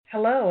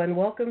Hello, and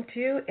welcome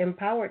to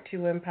Empowered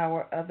to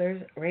Empower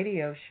Others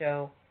radio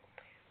show.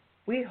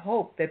 We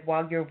hope that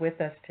while you're with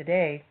us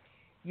today,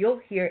 you'll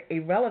hear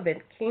a relevant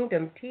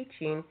kingdom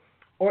teaching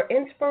or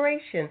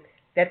inspiration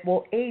that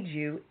will aid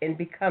you in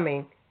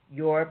becoming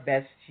your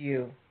best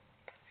you.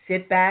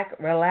 Sit back,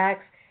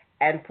 relax,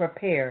 and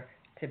prepare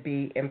to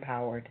be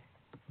empowered.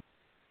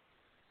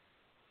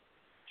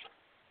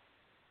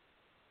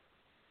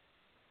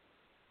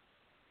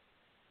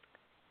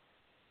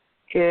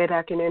 Good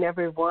afternoon,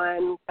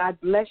 everyone. God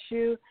bless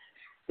you.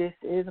 This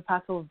is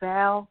Apostle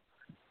Val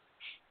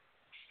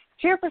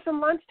here for some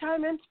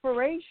lunchtime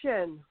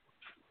inspiration.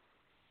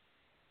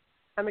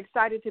 I'm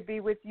excited to be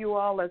with you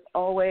all as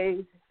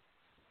always.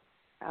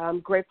 I'm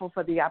grateful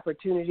for the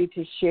opportunity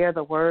to share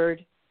the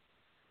word.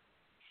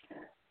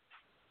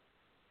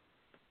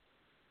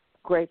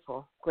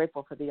 Grateful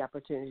for the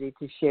opportunity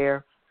to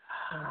share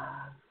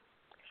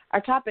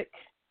our topic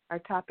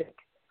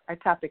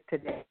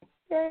today.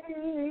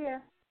 Yeah.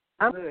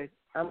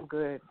 I'm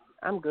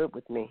good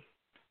with me.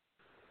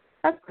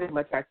 That's pretty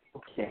much I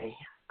can say.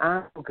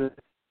 I'm good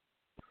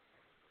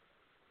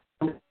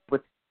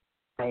with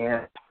I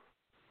am.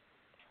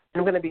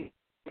 I'm going to be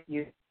with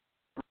you.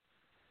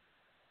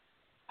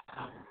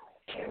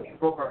 Can't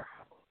remember.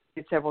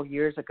 Several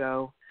years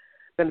ago,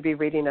 I'm going to be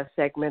reading a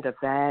segment of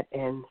that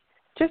and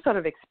just sort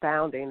of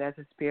expounding as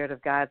the Spirit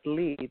of God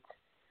leads.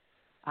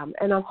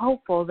 And I'm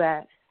hopeful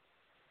that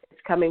it's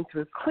coming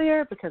through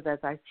clear because as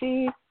I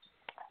see,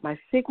 my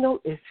signal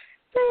is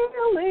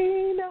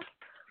failing,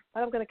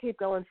 but I'm going to keep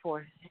going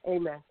for it.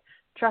 Amen.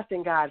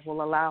 Trusting God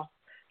will allow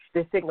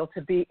the signal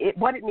to be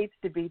what it needs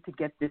to be to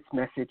get this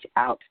message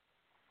out.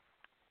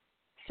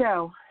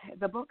 So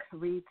the book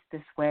reads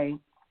this way.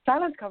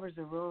 Silence covers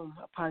the room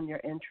upon your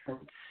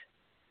entrance.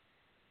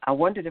 I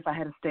wondered if I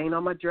had a stain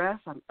on my dress,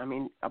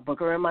 a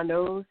booger in my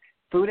nose,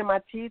 food in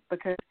my teeth,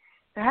 because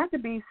there had to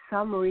be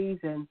some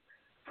reason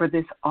for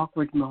this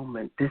awkward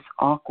moment, this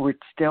awkward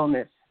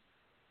stillness.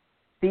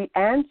 The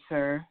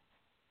answer,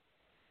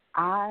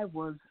 I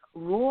was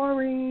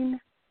roaring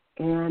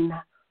in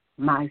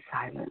my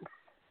silence.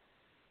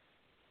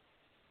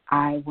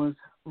 I was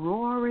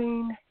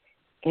roaring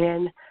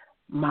in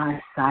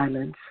my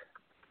silence.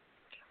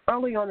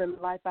 Early on in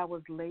life, I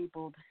was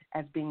labeled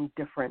as being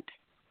different.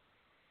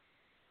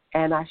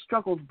 And I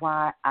struggled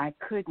why I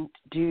couldn't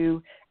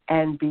do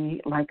and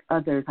be like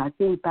others. I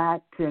think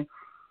back to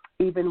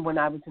even when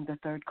I was in the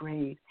third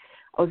grade.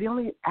 I was the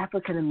only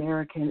African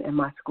American in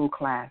my school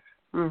class.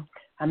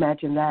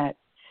 Imagine that.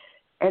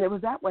 And it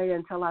was that way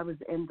until I was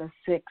in the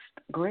sixth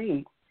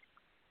grade,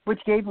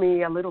 which gave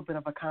me a little bit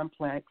of a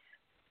complex.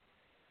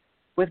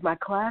 With my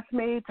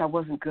classmates, I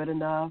wasn't good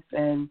enough.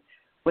 And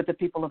with the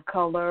people of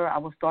color, I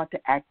was thought to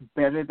act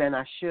better than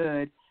I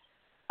should.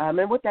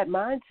 And with that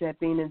mindset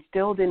being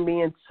instilled in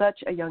me in such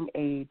a young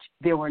age,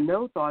 there were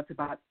no thoughts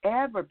about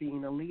ever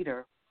being a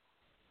leader.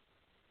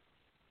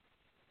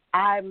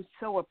 I'm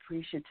so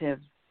appreciative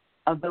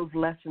of those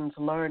lessons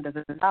learned as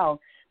a child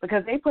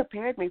because they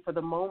prepared me for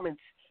the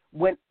moments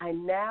when I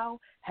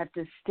now have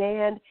to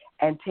stand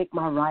and take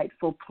my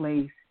rightful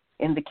place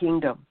in the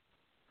kingdom.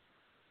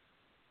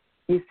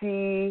 You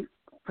see,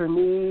 for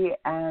me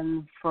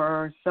and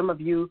for some of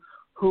you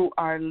who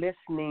are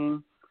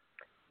listening,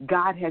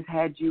 God has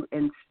had you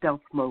in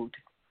stealth mode.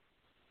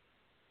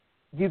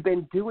 You've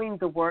been doing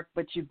the work,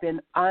 but you've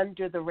been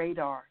under the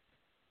radar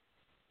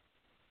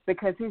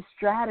because his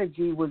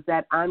strategy was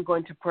that I'm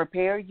going to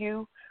prepare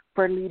you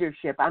for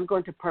leadership. I'm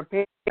going to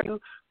prepare you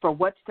for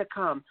what's to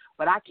come,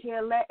 but I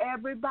can't let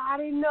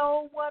everybody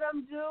know what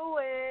I'm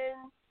doing.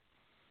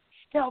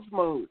 Stealth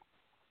mode.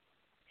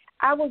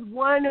 I was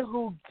one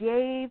who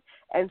gave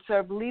and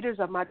served leaders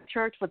of my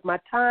church with my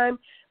time,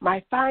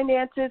 my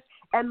finances,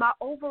 and my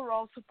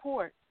overall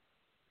support.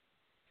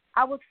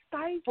 I was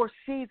stifled for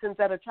seasons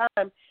at a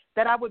time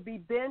that I would be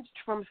benched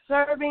from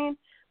serving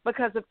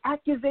because of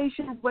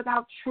accusations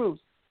without truth.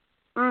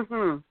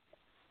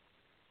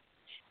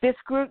 This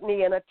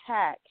scrutiny and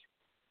attack,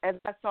 as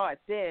I saw it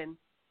then,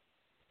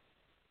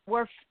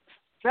 were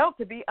felt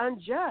to be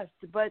unjust.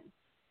 But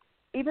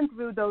even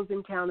through those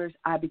encounters,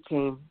 I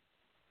became.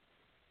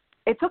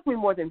 It took me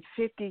more than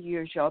 50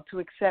 years, y'all, to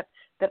accept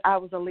that I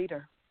was a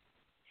leader.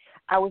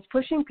 I was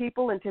pushing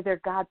people into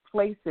their God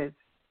places.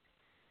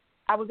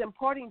 I was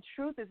imparting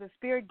truth as the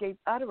Spirit gave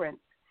utterance.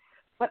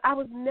 But I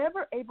was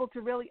never able to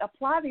really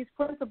apply these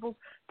principles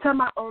to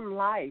my own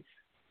life.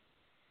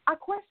 I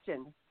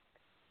questioned,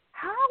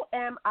 how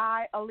am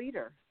I a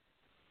leader?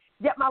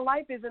 Yet my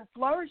life isn't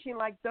flourishing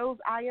like those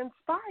I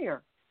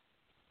inspire.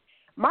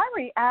 My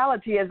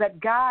reality is that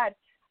God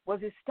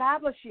was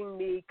establishing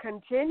me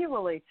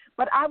continually,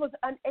 but I was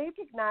unable to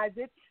recognize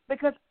it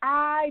because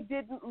I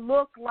didn't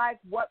look like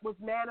what was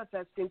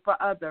manifesting for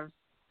others.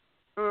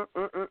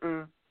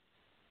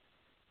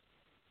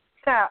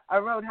 Yeah, I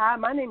wrote, hi,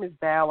 my name is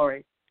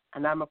Valerie,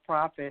 and I'm a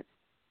prophet.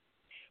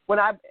 When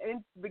I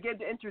began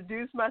to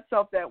introduce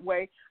myself that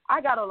way, I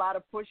got a lot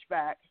of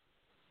pushback.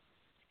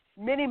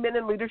 Many men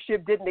in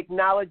leadership didn't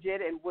acknowledge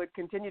it and would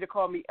continue to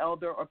call me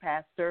elder or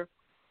pastor.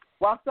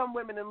 while some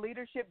women in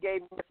leadership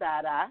gave me a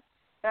side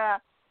eye.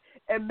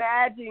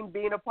 Imagine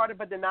being a part of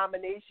a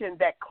denomination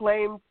that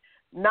claims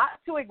not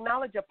to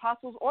acknowledge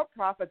apostles or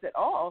prophets at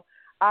all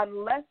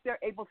unless they're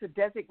able to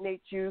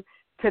designate you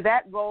to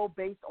that role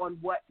based on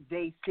what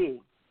they see.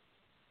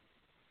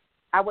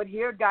 I would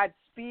hear God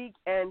speak,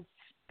 and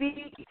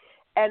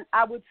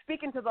I would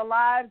speak into the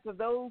lives of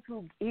those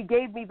who he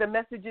gave me the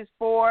messages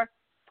for,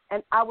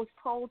 and I was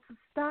told to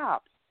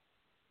stop.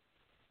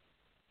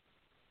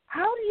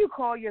 How do you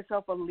call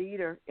yourself a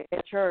leader in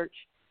a church,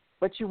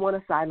 but you want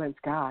to silence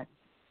God?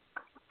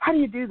 How do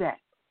you do that?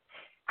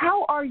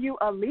 How are you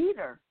a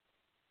leader,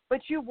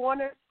 but you want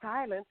to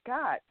silence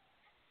God?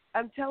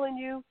 I'm telling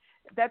you,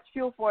 that's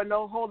fuel for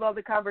a whole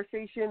other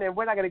conversation, and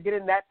we're not going to get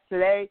in that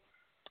today.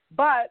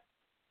 But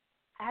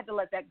I had to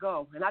let that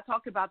go, and I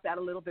talked about that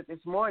a little bit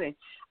this morning.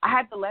 I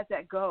had to let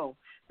that go,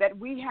 that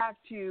we have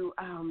to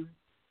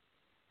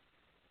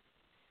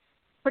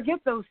forget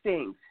those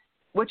things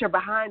which are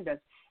behind us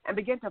and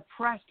begin to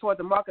press toward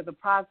the mark of the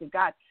prize of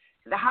God,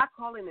 the high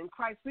calling in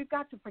Christ. We've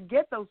got to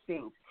forget those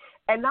things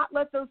and not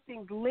let those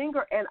things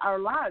linger in our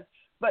lives,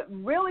 but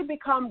really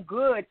become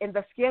good in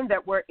the skin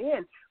that we're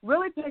in,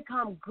 really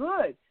become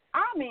good.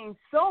 I mean,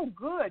 so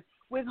good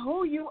with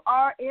who you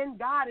are in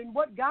God and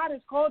what God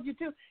has called you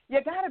to.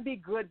 You got to be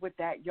good with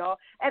that, y'all.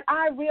 And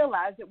I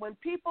realize that when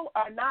people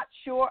are not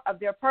sure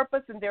of their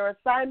purpose and their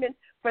assignment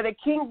for the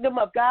kingdom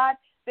of God,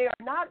 they are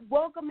not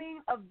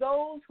welcoming of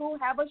those who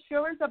have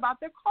assurance about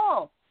their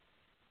call.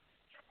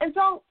 And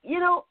so,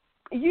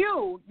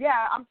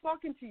 I'm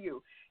talking to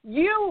you.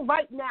 You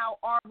right now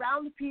are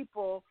around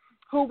people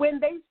who, when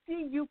they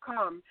see you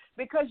come,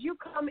 because you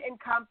come in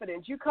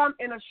confidence, you come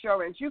in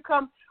assurance, you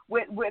come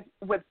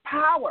with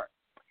power.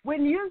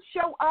 When you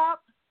show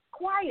up,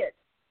 quiet.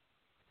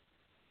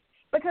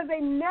 Because they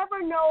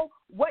never know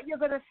what you're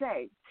going to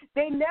say.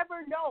 They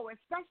never know,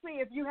 especially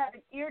if you have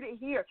an ear to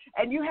hear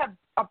and you have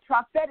a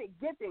prophetic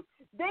gifting.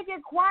 They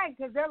get quiet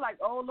because they're like,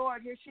 oh,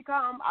 Lord, here she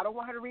comes. I don't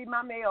want her to read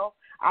my mail.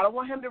 I don't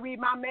want him to read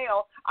my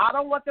mail. I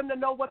don't want them to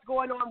know what's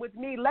going on with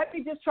me. Let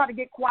me just try to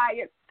get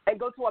quiet and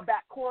go to a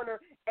back corner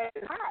and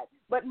hide.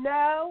 But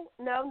no.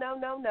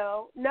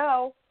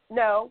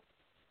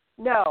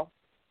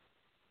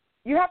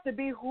 You have to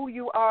be who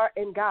you are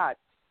in God.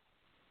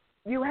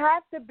 You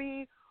have to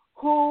be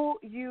who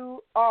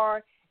you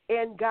are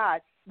in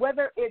God,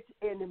 whether it's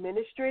in the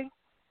ministry,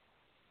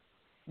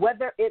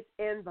 whether it's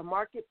in the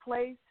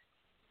marketplace.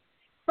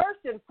 First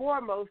and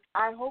foremost,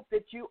 I hope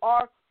that you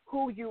are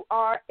who you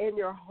are in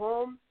your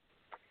home.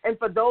 And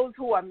for those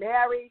who are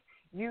married,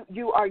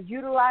 you are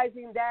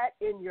utilizing that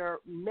in your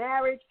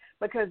marriage,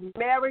 because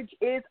marriage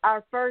is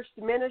our first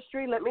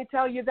ministry. Let me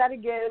tell you that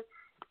again.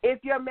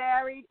 If you're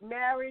married,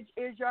 marriage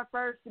is your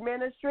first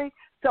ministry.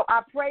 So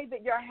I pray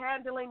that you're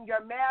handling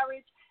your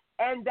marriage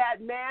in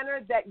that manner,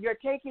 that you're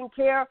taking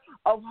care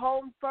of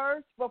home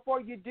first before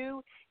you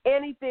do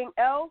anything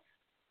else.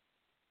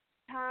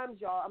 Times,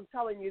 y'all, I'm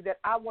telling you that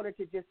I wanted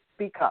to just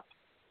speak up.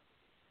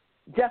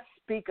 Just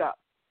speak up.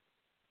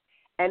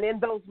 And in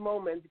those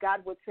moments,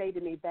 God would say to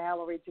me,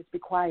 Valerie, just be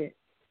quiet.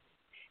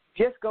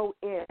 Just go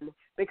in,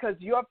 because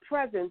your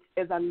presence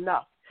is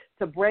enough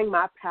to bring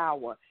my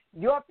power.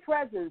 Your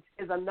presence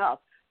is enough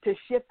to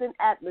shift an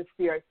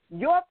atmosphere.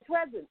 Your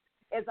presence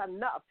is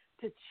enough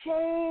to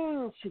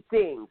change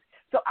things.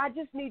 So I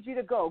just need you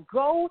to go.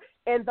 Go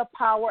in the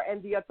power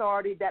and the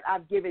authority that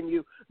I've given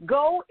you.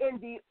 Go in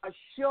the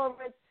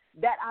assurance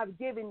that I've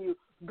given you.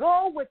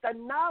 Go with the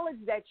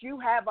knowledge that you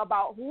have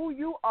about who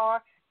you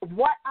are,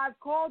 what I've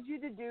called you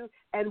to do,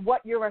 and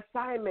what your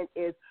assignment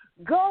is.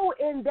 Go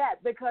in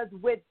that, because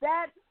with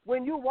that,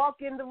 when you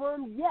walk in the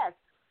room, yes,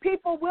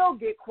 people will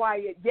get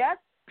quiet. Yes,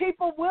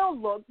 people will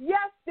look.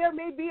 Yes, there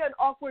may be an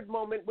awkward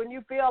moment when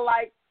you feel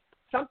like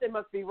something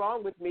must be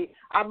wrong with me.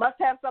 I must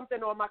have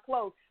something on my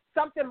clothes.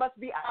 Something must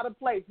be out of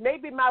place.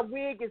 Maybe my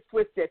wig is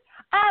twisted.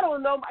 I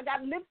don't know. I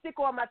got lipstick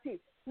on my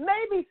teeth.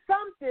 Maybe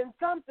something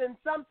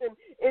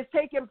is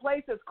taking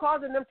place that's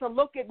causing them to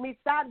look at me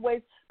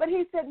sideways. But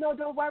he said, no,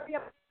 don't worry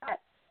about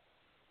that.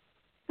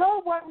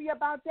 Don't worry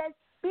about that.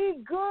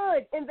 Be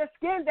good in the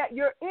skin that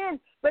you're in,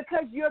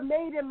 because you're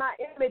made in my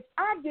image.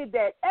 I did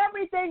that.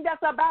 Everything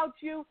that's about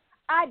you,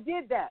 I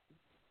did that.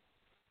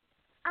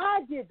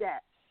 I did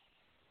that.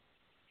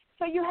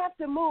 So you have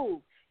to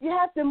move. You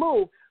have to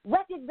move,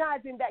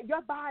 recognizing that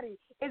your body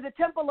is a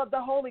temple of the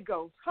Holy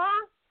Ghost.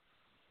 Huh?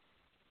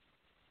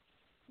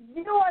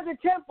 You are the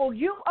temple.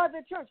 You are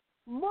the church.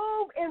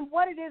 Move in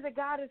what it is that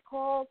God has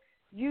called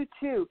you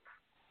to,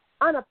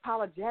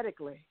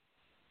 unapologetically.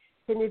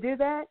 Can you do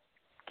that?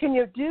 Can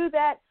you do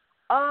that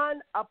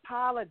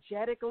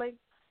unapologetically?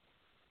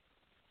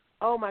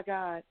 Oh, my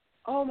God.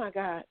 Oh, my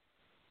God.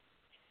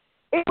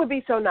 It would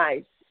be so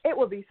nice. It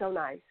would be so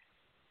nice.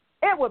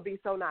 It would be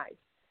so nice.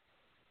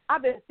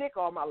 I've been sick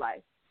all my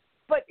life,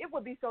 but it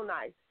would be so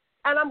nice.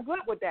 And I'm good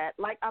with that.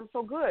 Like, I'm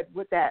so good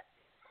with that.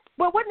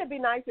 But wouldn't it be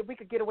nice if we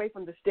could get away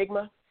from the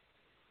stigma?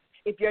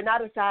 If you're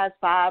not a size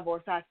 5 or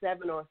a size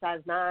 7 or a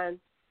size 9,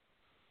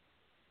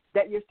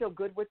 that you're still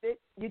good with it.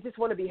 You just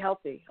want to be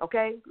healthy,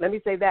 okay? Let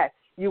me say that.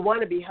 You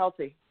want to be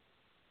healthy.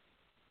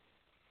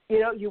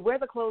 You wear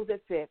the clothes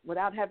that fit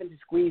without having to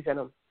squeeze in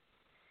them.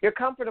 You're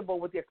comfortable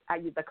with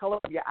the color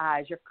of your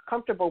eyes. You're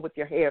comfortable with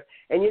your hair.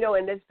 And,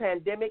 in this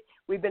pandemic,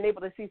 we've been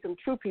able to see some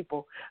true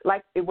people.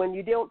 Like when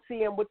you don't see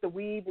them with the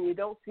weave and you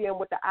don't see them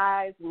with the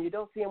eyes and you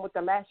don't see them with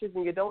the lashes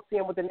and you don't see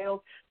them with the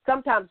nails,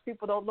 sometimes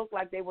people don't look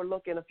like they were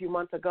looking a few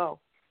months ago.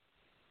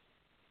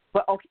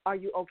 But are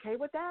you okay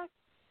with that?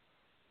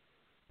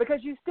 Because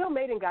you're still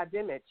made in God's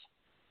image.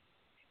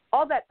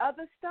 All that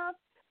other stuff,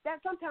 that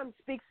sometimes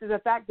speaks to the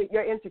fact that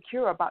you're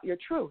insecure about your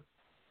truth.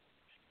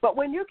 But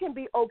when you can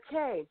be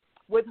okay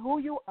with who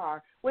you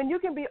are, when you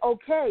can be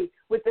okay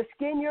with the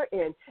skin you're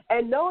in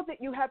and know that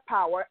you have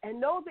power and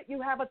know that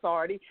you have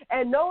authority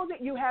and know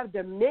that you have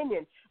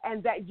dominion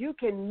and that you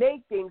can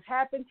make things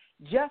happen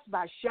just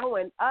by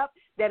showing up,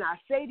 then I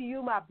say to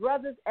you, my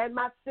brothers and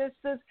my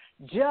sisters,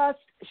 just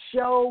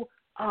show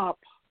up.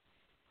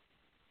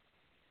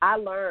 I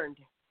learned,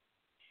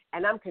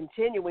 and I'm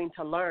continuing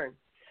to learn,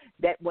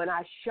 that when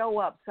I show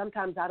up,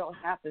 sometimes I don't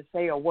have to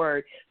say a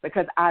word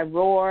because I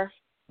roar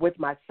with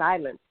my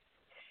silence.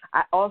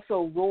 I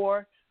also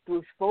roar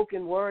through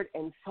spoken word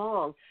and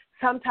song.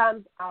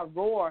 Sometimes I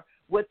roar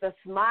with a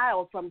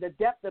smile from the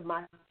depth of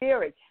my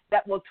spirit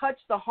that will touch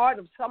the heart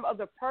of some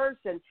other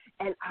person,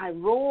 and I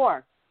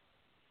roar.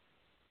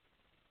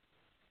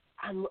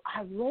 I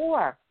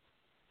roar.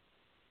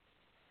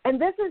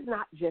 And this is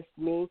not just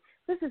me.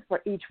 This is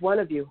for each one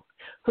of you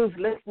who's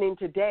listening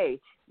today,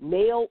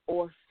 male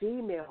or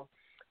female.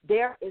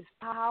 There is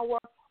power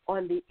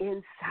on the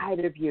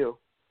inside of you.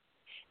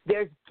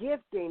 There's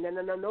gifting and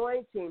an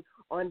anointing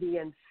on the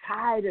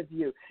inside of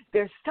you.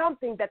 There's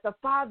something that the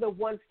Father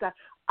wants to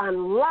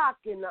unlock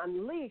and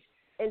unleash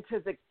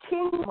into the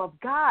kingdom of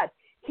God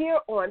here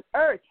on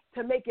earth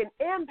to make an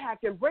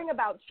impact and bring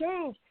about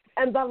change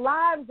in the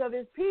lives of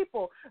his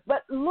people.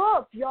 But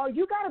look, y'all,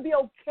 you got to be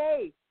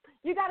okay.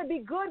 You got to be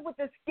good with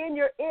the skin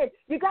you're in.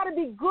 You got to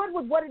be good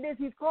with what it is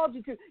he's called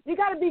you to. You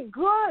got to be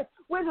good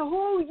with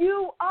who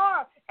you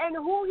are and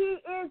who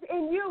he is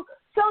in you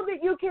so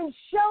that you can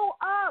show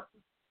up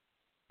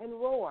and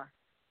roar.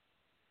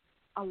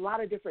 A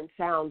lot of different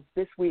sounds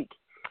this week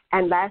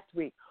and last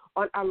week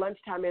on our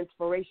Lunchtime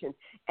Inspirations.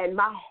 And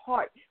my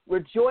heart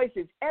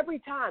rejoices every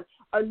time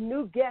a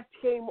new guest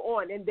came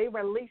on and they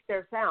released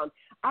their sound.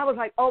 I was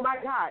like, oh, my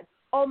God.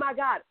 Oh, my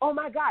God, oh,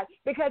 my God,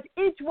 because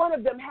each one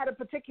of them had a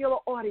particular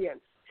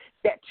audience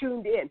that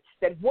tuned in,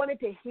 that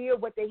wanted to hear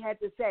what they had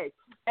to say.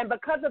 And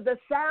because of the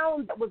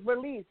sound that was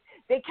released,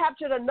 they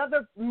captured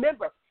another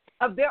member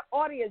of their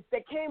audience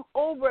that came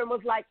over and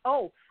was like,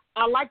 oh,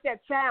 I like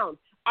that sound.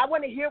 I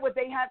want to hear what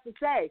they have to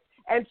say.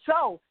 And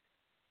so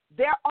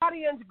their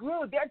audience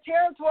grew. Their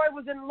territory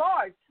was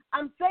enlarged.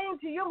 I'm saying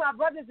to you, my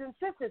brothers and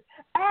sisters,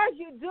 as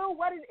you do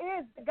what it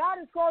is that God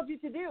has called you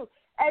to do,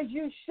 as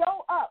you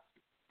show up,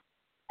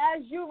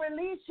 as you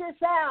release your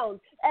sound,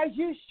 as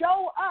you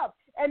show up,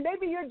 and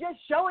maybe you're just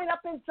showing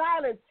up in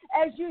silence,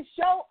 as you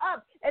show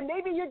up, and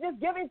maybe you're just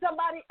giving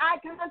somebody eye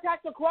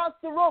contact across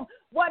the room.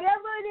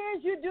 Whatever it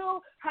is you do,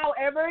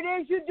 however it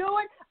is you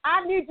do it,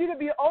 I need you to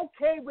be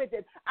okay with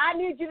it. I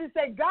need you to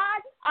say,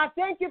 God, I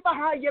thank you for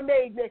how you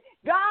made me.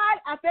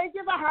 God, I thank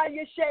you for how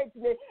you shaped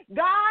me.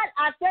 God,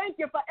 I thank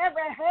you for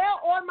every hair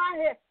on my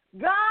head.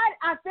 God,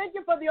 I thank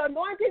you for the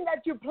anointing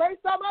that you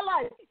placed on my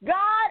life.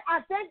 God, I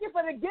thank you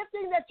for the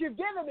gifting that you've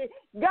given me.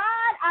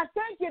 God, I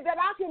thank you that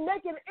I can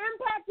make an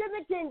impact in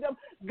the kingdom.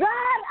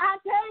 God, I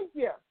thank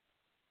you.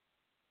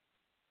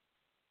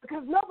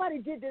 Because nobody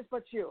did this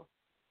but you.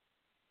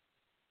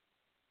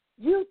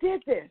 You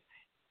did this.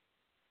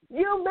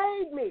 You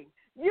made me.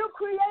 You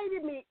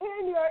created me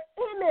in your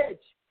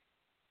image.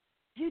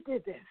 You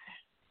did this.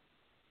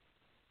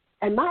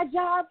 And my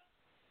job,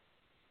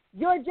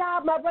 your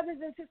job, my brothers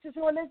and sisters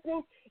who are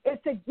listening, is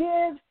to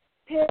give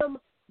him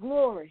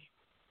glory.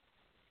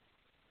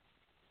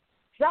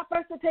 It's not for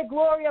us to take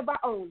glory of our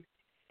own.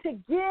 To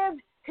give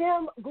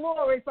him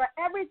glory for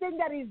everything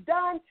that he's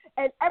done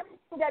and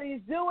everything that he's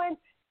doing.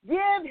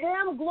 Give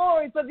him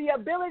glory for the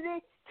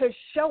ability to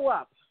show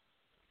up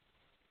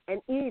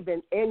and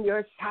even in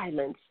your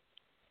silence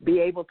be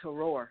able to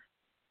roar.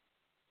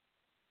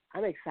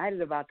 I'm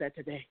excited about that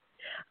today.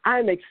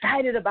 I'm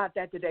excited about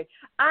that today.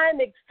 I'm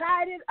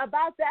excited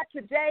about that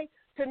today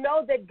to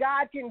know that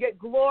God can get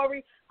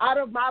glory out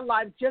of my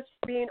life just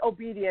being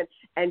obedient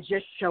and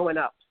just showing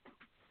up.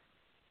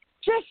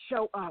 Just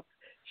show up.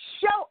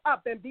 Show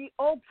up and be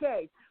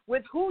okay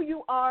with who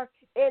you are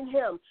in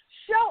him.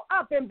 Show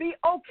up and be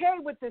okay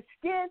with the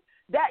skin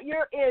that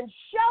you're in.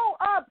 Show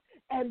up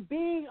and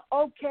be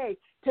okay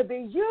to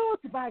be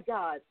used by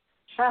God.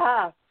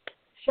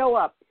 Show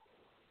up.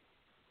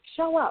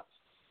 Show up.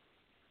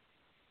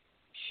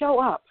 Show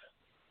up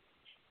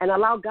and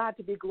allow God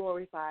to be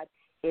glorified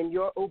in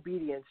your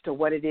obedience to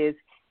what it is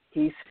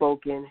he's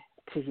spoken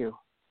to you.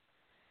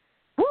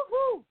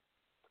 Woo-hoo!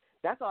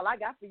 That's all I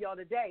got for y'all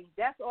today.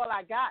 That's all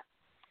I got.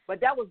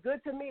 But that was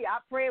good to me. I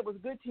pray it was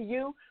good to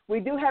you. We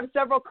do have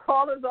several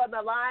callers on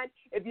the line.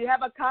 If you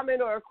have a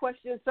comment or a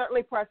question,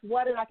 certainly press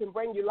 1 and I can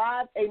bring you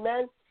live.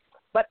 Amen.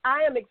 But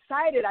I am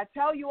excited. I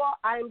tell you all,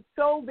 I am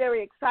so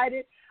very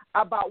excited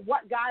about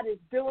what God is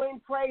doing.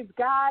 Praise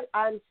God.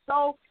 I'm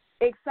so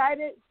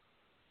excited.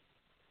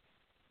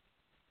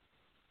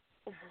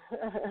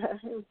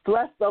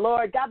 Bless the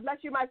Lord. God bless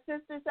you, my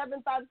sister,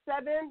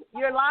 757.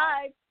 You're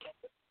live.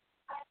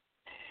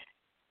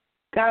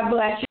 God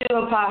bless you,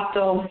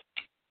 Apostle.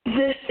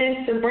 This is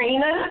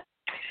Sabrina,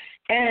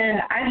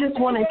 and I just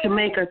wanted to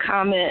make a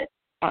comment.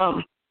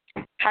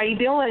 How you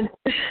doing?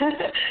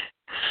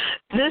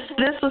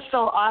 This was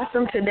so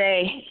awesome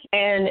today,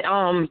 and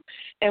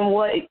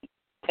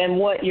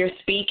what you're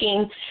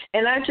speaking,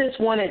 and I just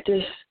wanted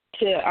to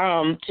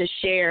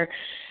share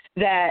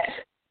that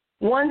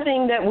one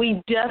thing that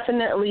we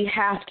definitely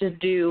have to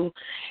do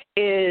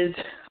is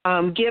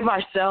give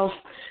ourselves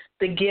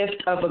the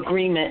gift of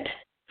agreement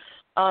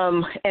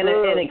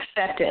and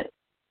acceptance.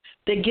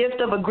 The gift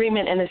of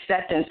agreement and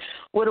acceptance.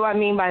 What do I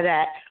mean by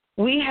that?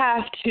 We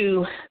have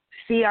to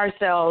see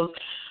ourselves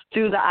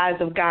through the eyes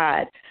of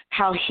God,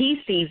 how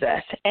he sees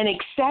us, and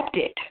accept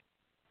it.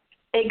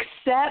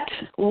 Accept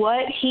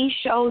what he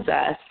shows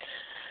us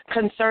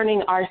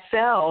concerning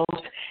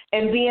ourselves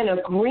and be in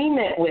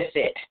agreement with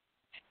it,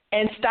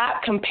 and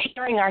stop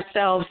comparing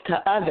ourselves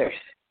to others.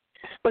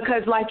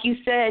 Because like you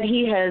said,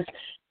 he has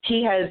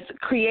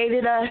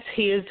created us.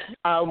 He has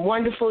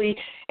wonderfully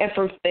and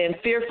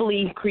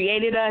fearfully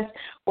created us.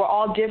 We're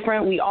all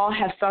different. We all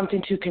have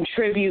something to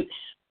contribute.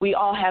 We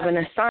all have an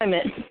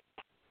assignment.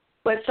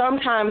 But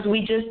sometimes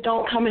we just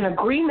don't come in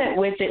agreement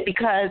with it,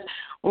 because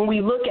when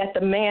we look at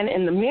the man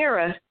in the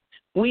mirror,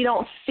 we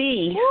don't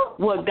see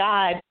what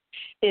God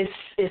is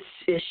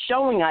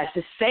showing us,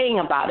 is saying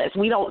about us.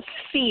 We don't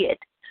see it.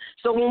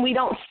 So when we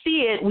don't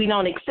see it, we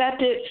don't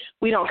accept it,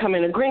 we don't come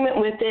in agreement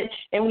with it,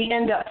 and we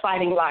end up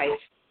fighting life.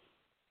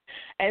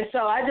 And so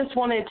I just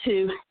wanted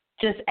to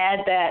just add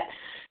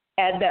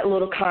that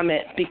little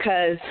comment,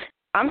 because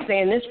I'm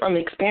saying this from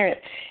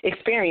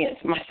experience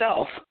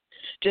myself,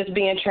 just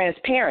being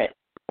transparent,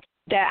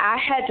 that I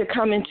had to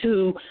come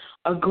into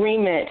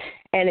agreement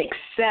and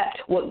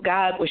accept what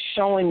God was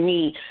showing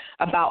me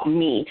about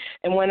me.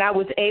 And when I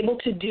was able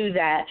to do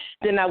that,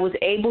 then I was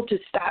able to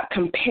stop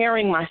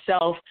comparing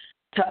myself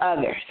to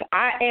others.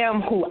 I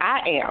am who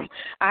I am.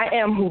 I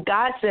am who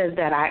God says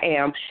that I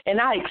am, and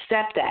I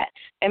accept that.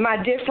 Am I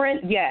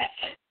different? Yes,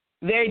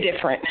 very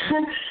different.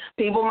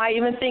 People might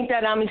even think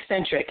that I'm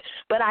eccentric,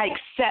 but I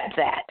accept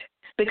that,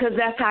 because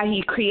that's how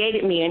he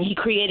created me, and he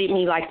created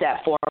me like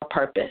that for a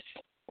purpose.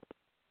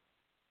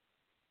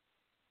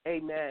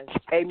 Amen.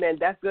 Amen.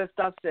 That's good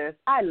stuff, sis.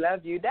 I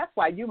love you. That's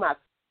why you my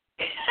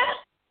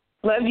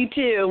Love you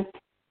too.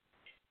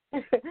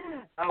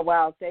 Oh,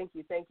 wow. Thank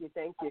you.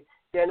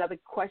 There another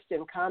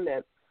question,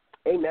 comment?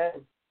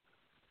 Amen.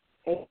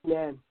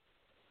 Amen.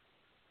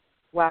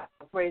 Wow.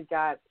 Praise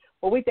God.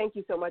 Well, we thank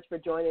you so much for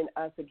joining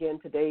us again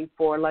today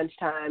for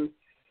Lunchtime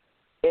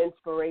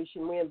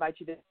Inspiration. We invite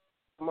you to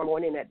tomorrow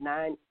morning at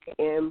 9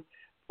 a.m.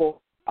 for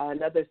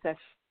another session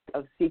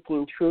of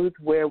Seeking Truth,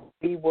 where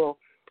we will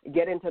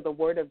get into the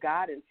Word of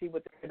God and see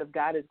what the Word of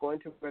God is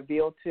going to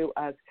reveal to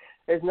us.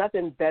 There's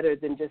nothing better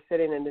than just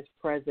sitting in His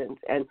presence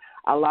and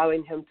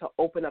allowing Him to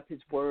open up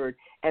His Word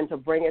and to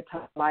bring it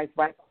to life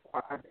right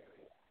before our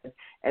eyes.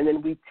 And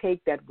then we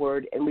take that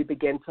Word and we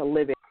begin to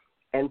live it,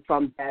 and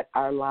from that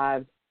our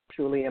lives are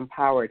truly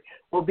empowered.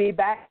 We'll be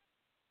back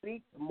next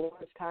week for more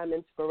Time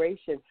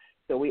Inspiration.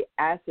 So we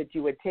ask that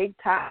you would take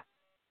time,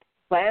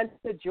 plan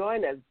to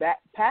join us,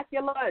 pack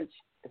your lunch,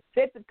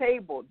 sit at the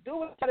table, do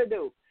what you got to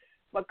do.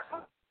 But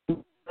come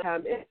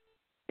time in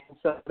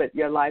so that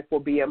your life will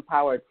be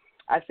empowered.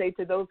 I say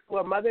to those who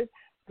are mothers,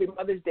 happy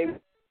Mother's Day.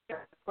 I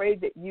pray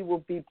that you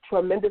will be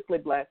tremendously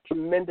blessed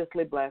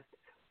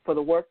for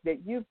the work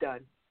that you've done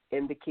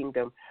in the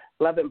kingdom.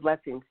 Love and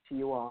blessings to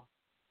you all.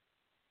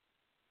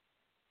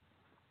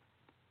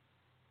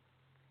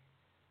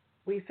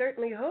 We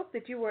certainly hope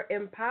that you were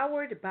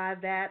empowered by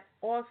that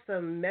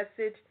awesome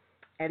message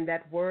and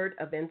that word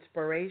of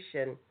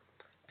inspiration.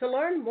 To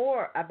learn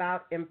more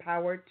about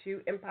Empowered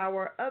to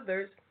Empower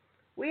Others,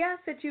 we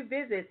ask that you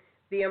visit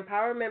the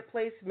Empowerment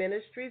Place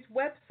Ministries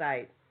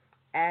website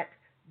at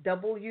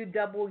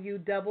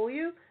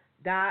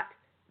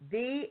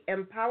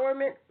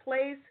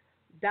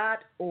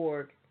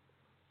www.theempowermentplace.org.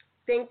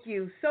 Thank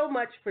you so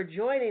much for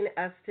joining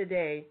us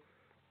today.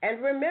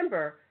 And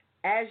remember,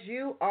 as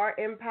you are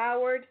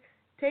empowered,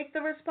 take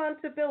the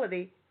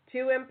responsibility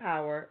to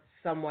empower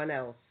someone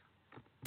else.